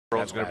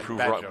That's going to prove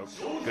wrong.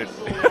 Good.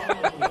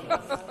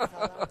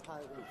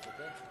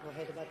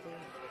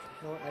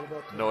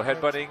 No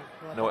headbutting,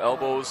 no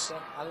elbows.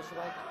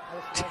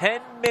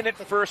 10-minute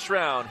first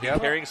round. He's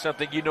carrying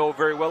something you know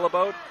very well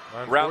about.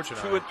 Rounds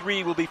 2 and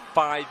 3 will be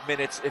 5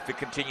 minutes if it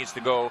continues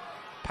to go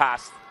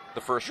past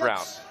the first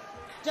round.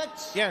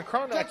 Yeah, and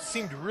Kron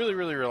seemed really,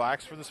 really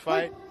relaxed for this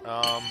fight.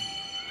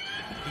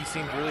 He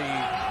seemed really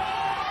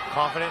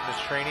confident in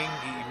his training.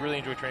 He really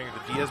enjoyed training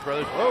with the Diaz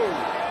brothers. Whoa!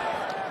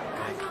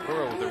 And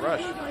Tokoro with the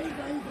rush.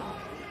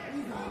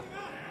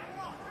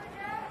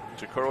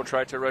 Tokoro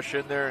tried to rush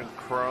in there, and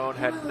Kron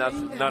had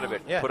none of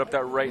it. Yeah. Put up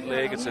that right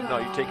leg and said, no,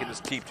 you're taking this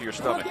teep to your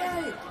stomach.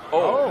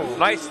 Oh,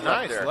 nice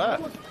there.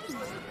 Left.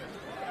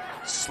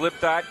 Slip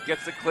that,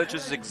 gets the clinch.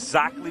 This is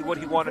exactly what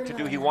he wanted to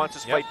do. He wants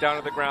his fight down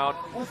to the ground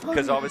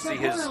because obviously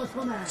his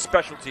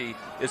specialty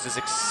is his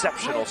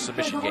exceptional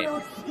submission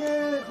game.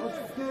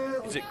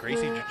 Is it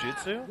Gracie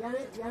Jiu-Jitsu?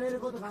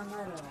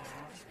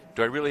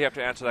 Do I really have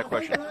to answer that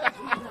question?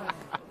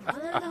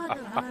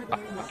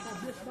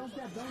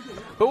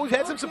 But we've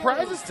had some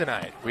surprises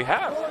tonight. We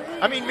have.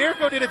 I mean,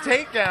 Mirko did a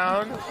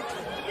takedown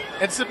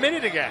and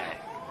submitted a guy.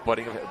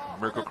 Budding of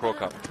Mirko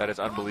Krokop. That is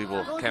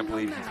unbelievable. Can't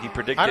believe he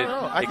predicted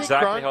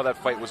exactly how that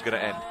fight was going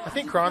to end. I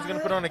think Kron's going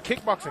to put on a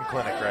kickboxing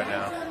clinic right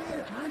now.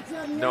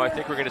 No, I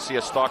think we're going to see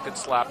a Stockton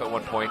slap at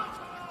one point.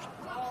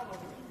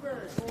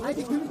 Look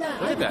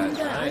at that.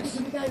 Nice.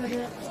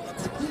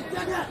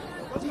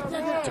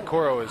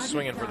 Tokoro is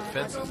swinging for the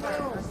fences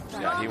there.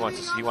 Yeah, he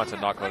wants a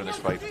knockout in this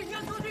fight.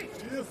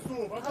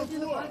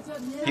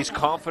 He's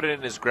confident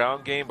in his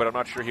ground game, but I'm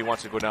not sure he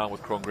wants to go down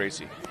with Kron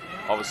Gracie.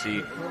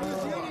 Obviously,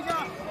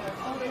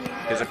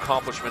 his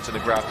accomplishments in the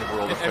grappling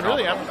world are phenomenal.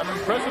 Really, I'm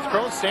impressed with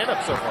Kron's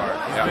stand-up so far.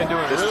 He's been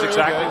doing this is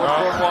exactly what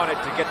Kron wanted,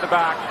 to get the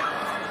back.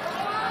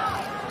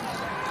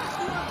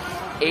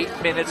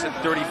 8 minutes and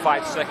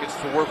 35 seconds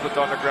to work with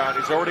on the ground.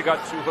 He's already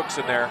got 2 hooks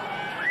in there.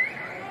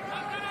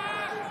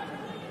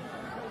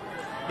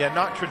 Yeah,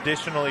 not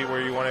traditionally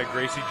where you want a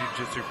Gracie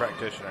Jiu-Jitsu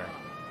practitioner.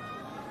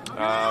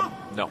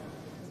 No.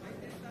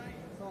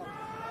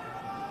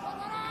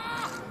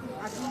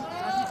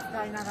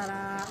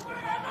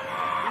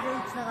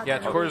 Yeah,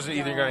 Tokoro's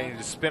either going to need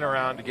to spin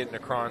around to get into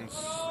Kron's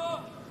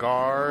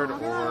guard,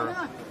 or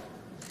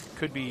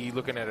could be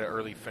looking at an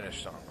early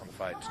finish on the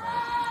fight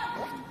tonight.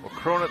 Well,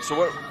 so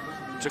what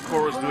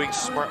Tokoro's doing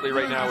smartly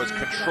right now is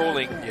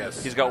controlling.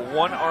 Yes. He's got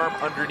one arm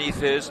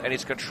underneath his, and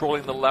he's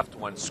controlling the left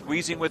one,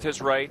 squeezing with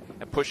his right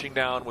and pushing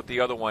down with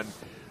the other one.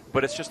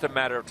 But it's just a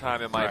matter of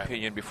time, in my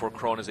opinion, before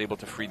Kron is able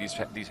to free these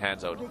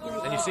hands out.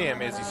 And you see him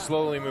as he's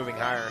slowly moving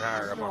higher and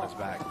higher up on his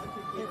back.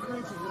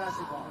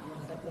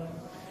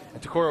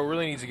 And Tokoro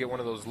really needs to get one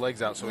of those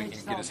legs out so he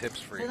can get his hips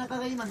free. There's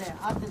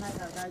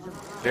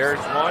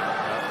one.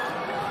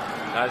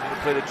 Now he's going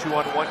to play the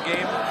 2-on-1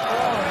 game.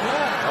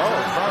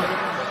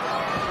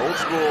 Oh, old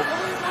school.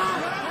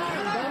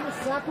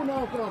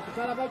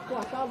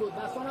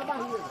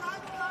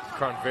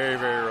 Kron very,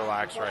 very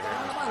relaxed right here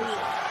in this position.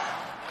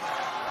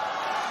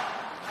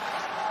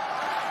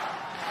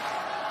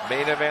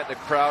 Main event, the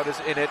crowd is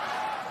in it,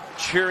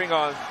 cheering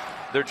on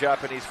their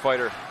Japanese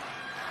fighter,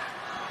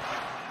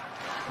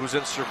 who's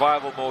in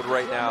survival mode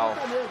right now.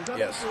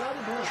 Yes.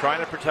 Trying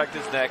to protect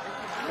his neck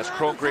as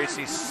Kron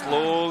Gracie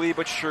slowly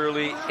but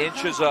surely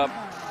inches up,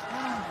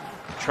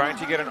 trying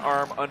to get an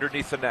arm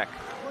underneath the neck.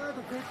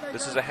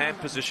 This is a hand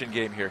position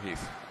game here,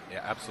 Heath.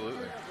 Yeah,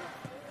 absolutely.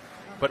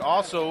 But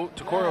also,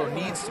 Tokoro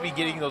needs to be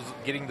getting the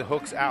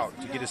hooks out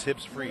to get his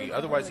hips free.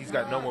 Otherwise, he's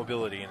got no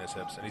mobility in his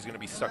hips, and he's going to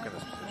be stuck in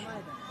this position.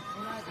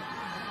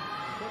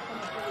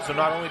 So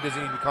not only does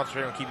he need to be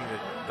concentrating on keeping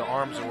the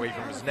arms away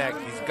from his neck,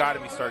 he's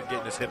got to start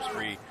getting his hips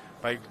free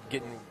by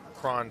getting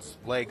Kron's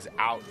legs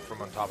out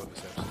from on top of his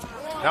hips.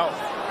 Now,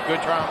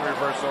 good triangle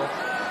reversal.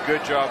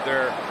 Good job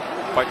there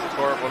by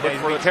Tokoro. We'll look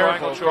for the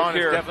triangle choke Kron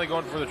here. is definitely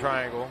going for the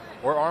triangle,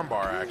 or arm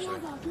bar,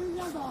 actually.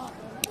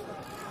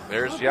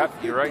 There's,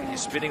 you're right.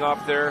 He's spinning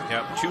off there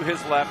to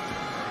his left,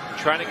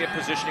 trying to get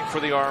positioning for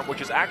the arm, which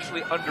is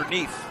actually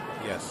underneath.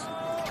 Yes.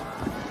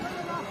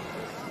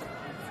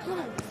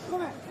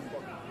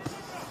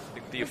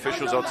 The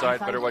officials outside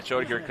better watch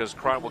out here because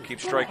Kron will keep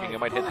striking. It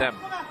might hit them.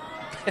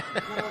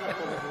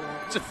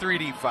 It's a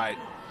 3D fight.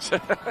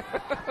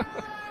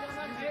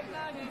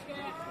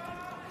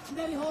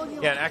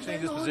 Yeah, and actually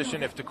in this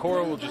position, if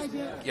Tokoro will just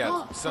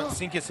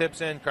sink his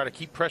hips in, try to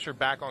keep pressure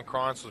back on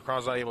Kron so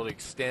Kron's not able to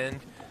extend,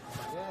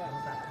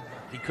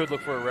 he could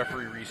look for a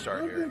referee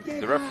restart here.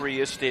 The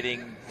referee is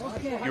stating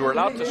you are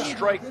allowed to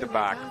strike the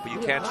back, but you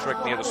can't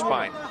strike near the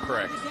spine.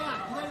 Correct.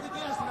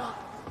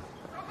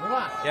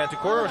 Yeah,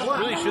 Tokoro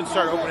really should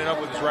start opening up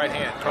with his right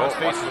hand. Kron's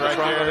face is right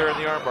there in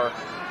the armbar.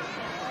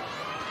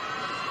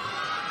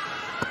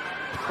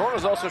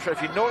 Tokoro's also trying,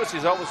 if you notice,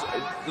 it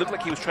looked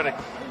like he was trying to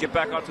get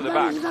back onto the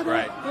back.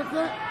 Right.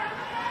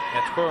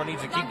 And Tokoro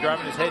needs to keep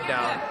driving his head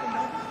down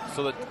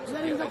so that,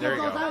 there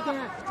you go.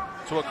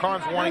 So what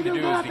Kron's wanting to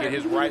do is to get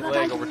his right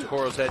leg over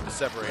Tokoro's head to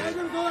separate it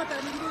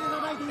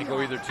and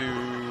go either to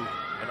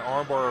an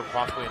armbar or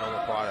possibly an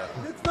omoplata.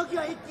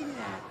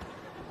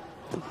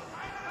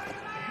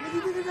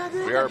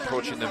 We are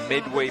approaching the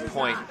midway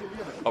point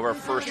of our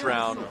first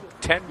round.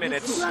 10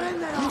 minutes,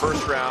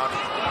 first round.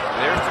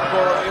 There's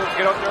Tokoro, able to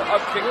get out there,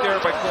 up kick there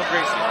by Kron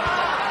Gracie.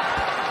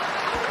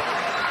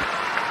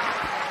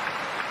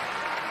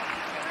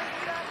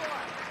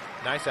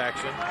 Nice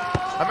action.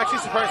 I'm actually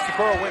surprised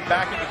Tokoro went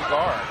back into the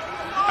guard.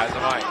 As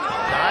am I.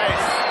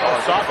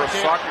 Nice. Soccer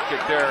kick. Soccer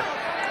kick there.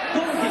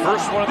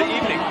 First one of the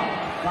evening. Oh,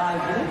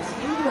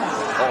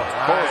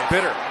 Tokoro's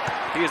bitter.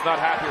 He is not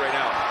happy right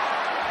now.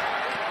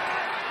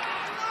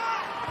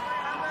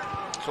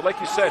 So like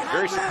you said,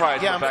 very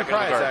surprised. Yeah, I'm back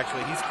surprised in the guard.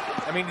 actually.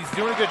 He's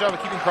doing a good job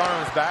of keeping Kron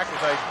on his back,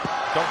 which I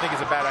don't think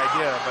is a bad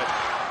idea, but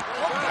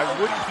I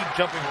wouldn't keep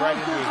jumping right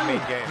into his main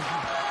game.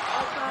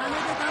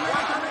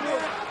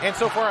 And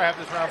so far I have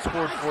this round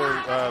scored for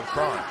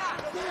Kron.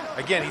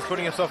 Again, he's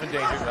putting himself in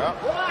danger. Oh,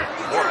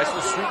 nice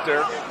little sweep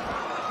there.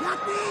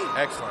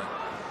 Excellent.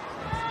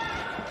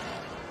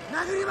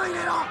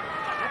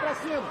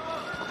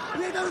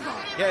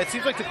 Yeah, it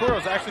seems like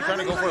Tokoro's actually trying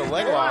to go for a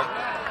leg lock.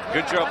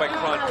 Good job by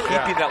Kron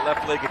keeping that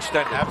left leg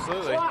extended.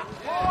 Absolutely.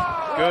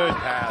 Good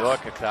pass.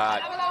 Look at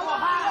that.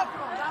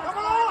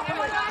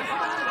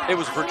 It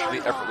was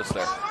virtually effortless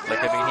there.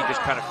 Like, I mean, he just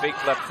kind of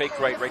faked left, faked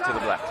right, right to the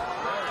left.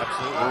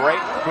 Absolutely.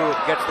 Right, boom,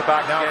 gets the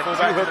back now again, full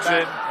two back hooks in.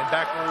 in. And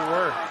back where we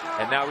were.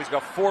 And now he's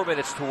got 4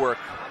 minutes to work.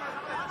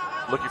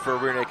 Looking for a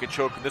rear naked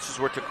choke. And this is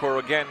where Tokoro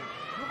again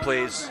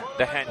plays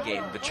the hand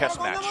game, the chess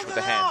match with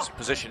the hands.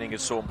 Positioning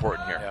is so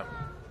important here. Yeah.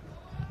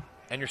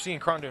 And you're seeing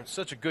Kron doing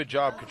such a good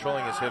job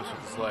controlling his hips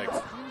with his legs.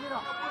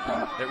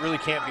 It really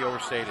can't be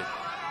overstated.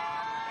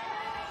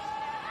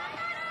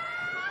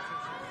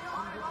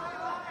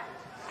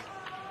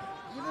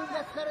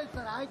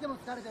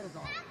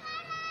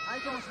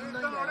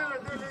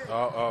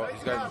 Oh,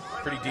 he's got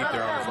pretty deep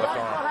there on his left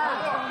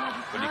arm.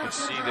 But you can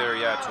see there,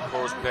 yeah,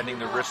 Tokoro's bending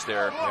the wrist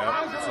there.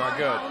 Yeah, it's not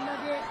good.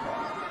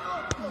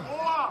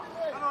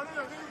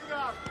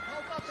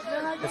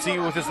 And see,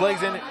 with his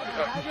legs in,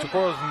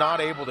 Tokoro's not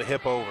able to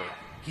hip over.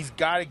 He's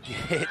got to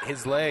get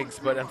his legs,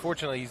 but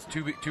unfortunately he's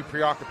too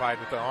preoccupied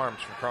with the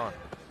arms for Kron.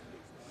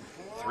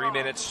 3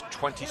 minutes,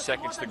 20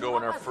 seconds to go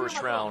in our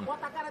first round.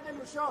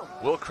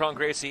 Will Kron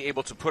Gracie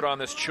able to put on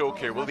this choke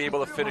here? Will he be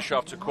able to finish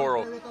off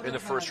Tokoro in the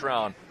first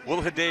round?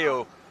 Will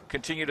Hideo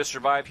continue to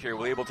survive here?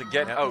 Will he be able to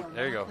get out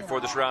there you go.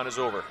 Before this round is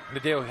over?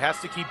 Hideo has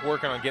to keep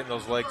working on getting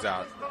those legs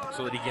out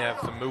so that he can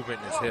have some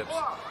movement in his hips.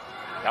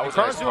 That was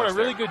Kron's doing a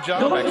really good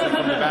job actually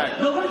from the back,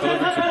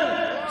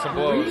 delivering some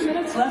blows.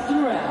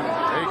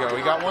 There you go.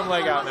 He got one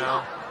leg out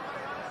now.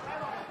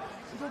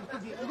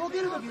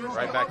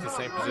 Right back to the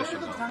same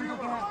position. Just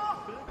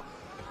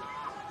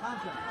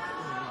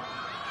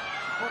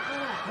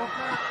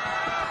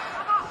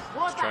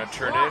trying to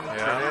turn in,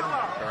 turn in.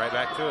 Right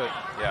back to it.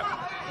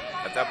 Yeah.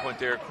 At that point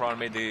there, Kron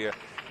made the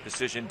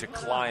decision to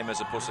climb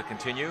as opposed to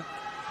continue.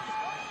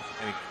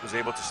 And he was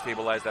able to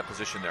stabilize that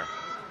position there.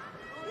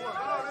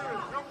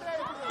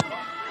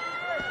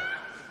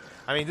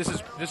 I mean, this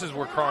is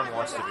where Kron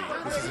wants to be.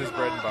 This is his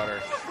bread and butter.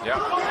 Yeah.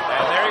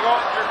 And there you go.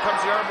 Here comes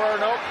the armbar.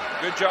 Nope.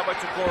 Good job by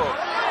Tokoro.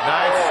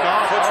 Nice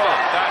stomp. Foot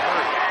stomp. That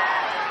hurt.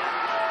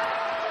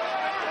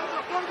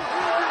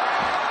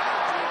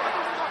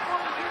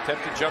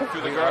 Attempt to jump through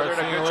the guard there.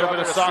 A little bit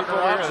of soccer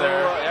arm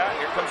there. Yeah,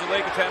 here comes the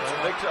leg attempt.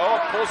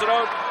 Pulls it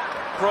out.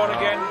 Kron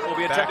again will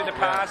be attempting to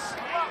pass.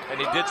 And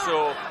he did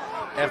so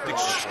with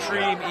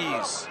extreme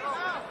ease.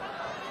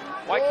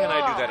 Why can't I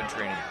do that in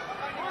training?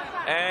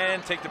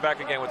 And take the back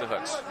again with the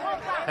hooks.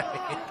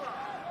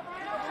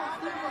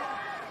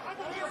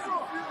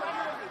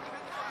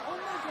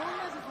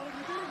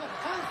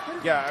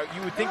 Yeah,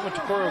 you would think when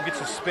Tokoro gets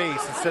a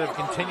space, instead of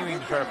continuing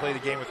to try to play the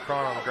game with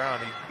Kron on the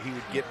ground, he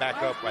would get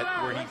back up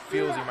where he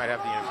feels he might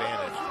have the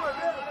advantage.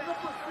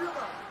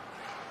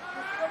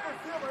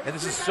 And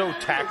this is so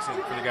taxing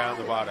for the guy on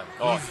the bottom.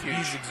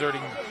 He's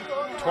exerting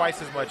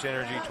twice as much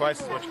energy, twice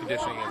as much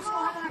conditioning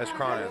as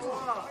Kron is.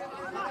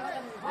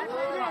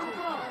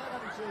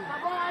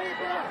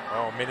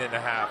 Oh, minute and a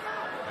half.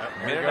 Yep,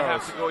 minute and a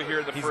half to go here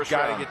in the first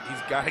round.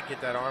 He's got to get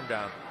that arm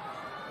down.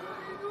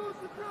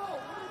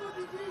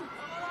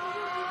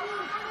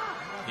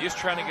 He's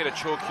trying to get a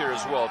choke here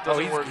as well. It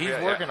doesn't work. He's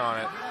working on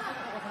it.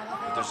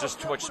 But there's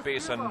just too much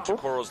space on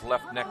Tokoro's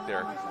left neck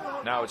there.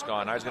 Now it's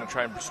gone. Now he's going to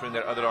try and swing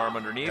that other arm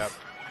underneath.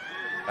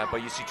 Yep.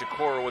 But you see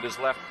Tokoro with his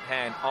left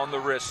hand on the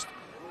wrist,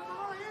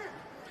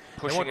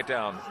 pushing it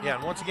down. Yeah,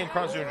 and once again,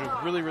 Kron's doing a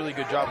really, really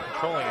good job of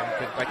controlling him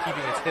by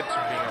keeping his hips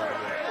from being able to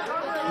move.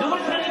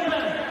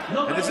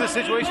 And this is a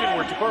situation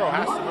where Tokoro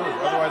has to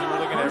move. Otherwise, we're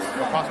looking at a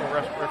possible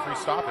referee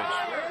stoppage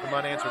from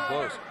unanswered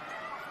blows.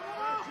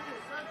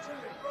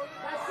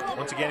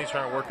 Once again, he's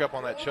trying to work up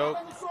on that choke.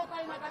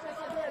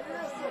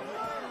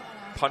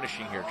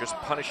 Punishing here, just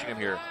punishing him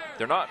here.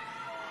 They're not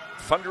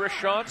thunderous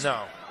shots.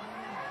 No.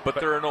 But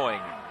they're annoying.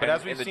 But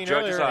as we've seen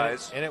earlier,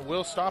 and it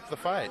will stop the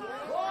fight.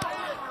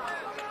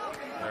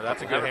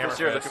 That's a good hammer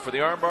fist. Looking for the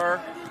armbar.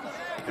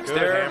 It's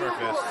there. Hammer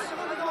fists.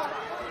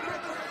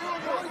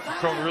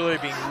 Kron really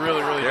being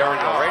really down.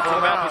 Right to the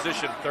mat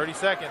position. 30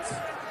 seconds.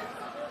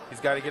 He's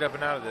got to get up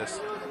and out of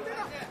this.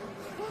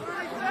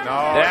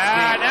 No.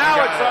 Yeah,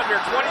 now it's under.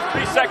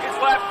 23 seconds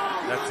left.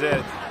 That's it.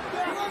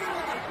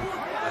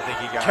 I think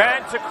he got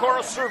Can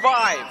Tokoro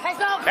survive?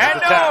 And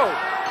no!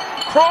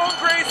 Kron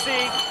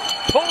Gracie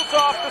pulls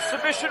off the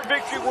submission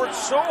victory. Worked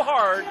so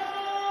hard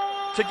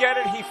to get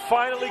it. He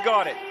finally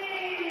got it.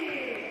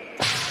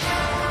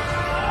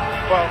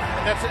 Well,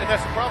 and that's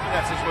the problem in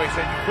that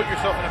situation. You put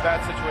yourself in a bad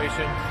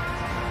situation,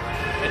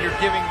 and you're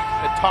giving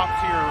a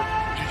top-tier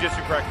jiu-jitsu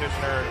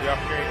practitioner the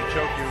opportunity to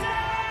choke you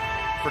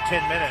for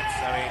 10 minutes.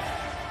 I mean,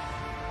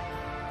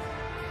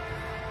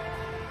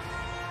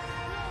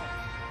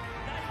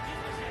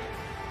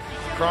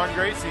 Kron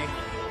Gracie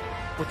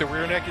with the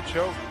rear naked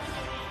choke.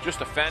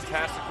 Just a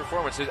fantastic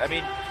performance. I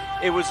mean,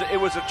 it was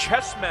a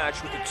chess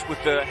match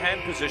with the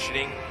hand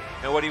positioning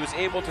and what he was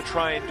able to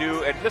try and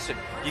do. And listen,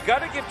 you got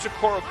to give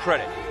Tokoro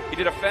credit. He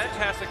did a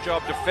fantastic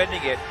job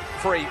defending it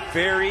for a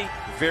very,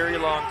 very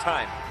long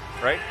time,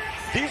 right?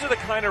 These are the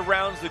kind of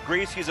rounds that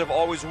Gracies have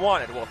always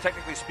wanted. Well,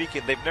 technically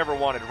speaking, they've never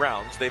wanted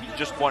rounds. They've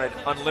just wanted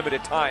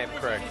unlimited time.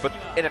 Correct. But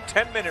in a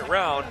 10-minute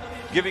round,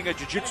 giving a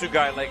jiu-jitsu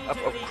guy like of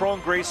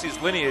Kron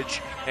Gracie's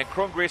lineage and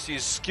Kron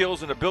Gracie's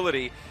skills and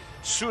ability,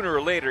 sooner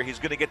or later, he's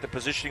going to get the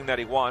positioning that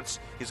he wants.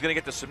 He's going to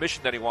get the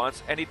submission that he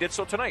wants, and he did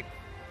so tonight.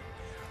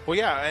 Well,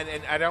 yeah,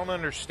 and I don't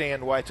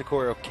understand why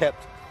Tokoro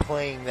kept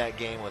playing that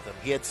game with him.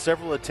 He had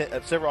several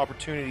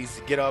opportunities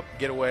to get up,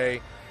 get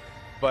away,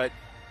 but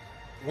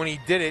when he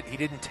did it, he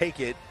didn't take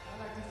it.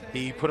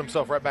 He put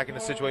himself right back in a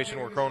situation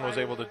where Kron was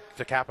able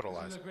to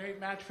capitalize. It was a great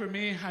match for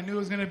me. I knew it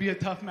was going to be a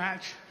tough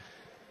match.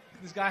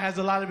 This guy has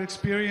a lot of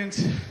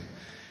experience,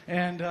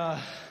 and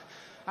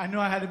I knew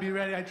I had to be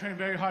ready. I trained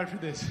very hard for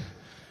this.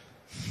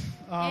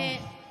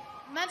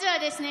 まずは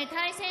ですね、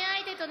対戦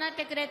相手となっ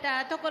てくれ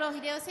た所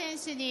秀夫選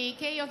手に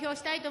敬意を表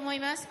したいと思い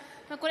ます。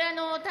これは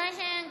大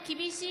変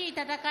厳しい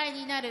戦い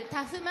になる、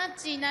タフマッ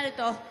チになる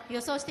と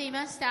予想してい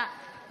ました。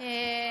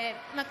彼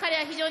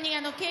は非常に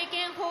経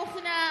験豊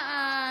富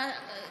な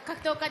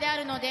格闘家であ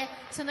るので、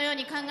そのよう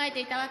に考えて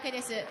いたわけ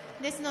です。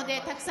ですの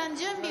で、たくさん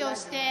準備を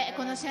して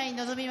この試合に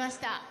臨みまし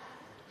た。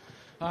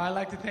I'd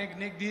like to thank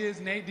Nick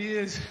Diaz, Nate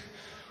Diaz,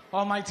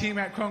 all my team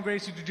at Kron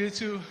Gracie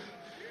Jiu-Jitsu,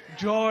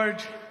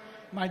 George,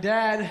 my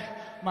dad,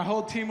 my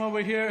whole team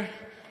over here,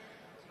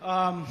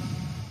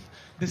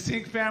 the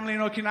Sink family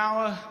in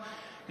Okinawa,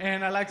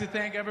 and I'd like to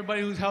thank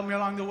everybody who's helped me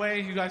along the way.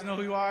 You guys know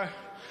who you are.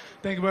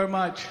 Thank you very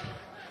much.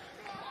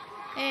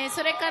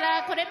 それか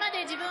らこれま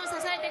で自分を支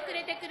えてく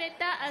れ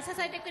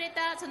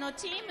たその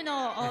チーム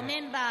の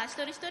メンバー一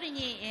人一人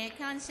に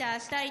感謝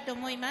したいと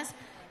思います。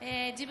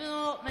自分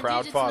を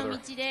柔術の道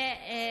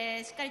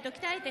でしっかりと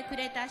鍛えてく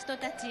れた人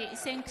たち、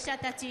先駆者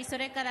たち、そ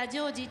れからジ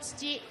ョージ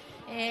父、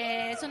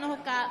その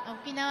他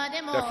沖縄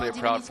でも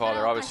自分に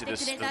力を貸してく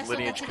れた人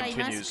たちがい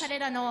ます。彼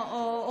ら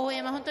の応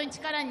援は本当に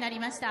力になり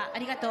ました。あ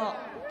りがとう。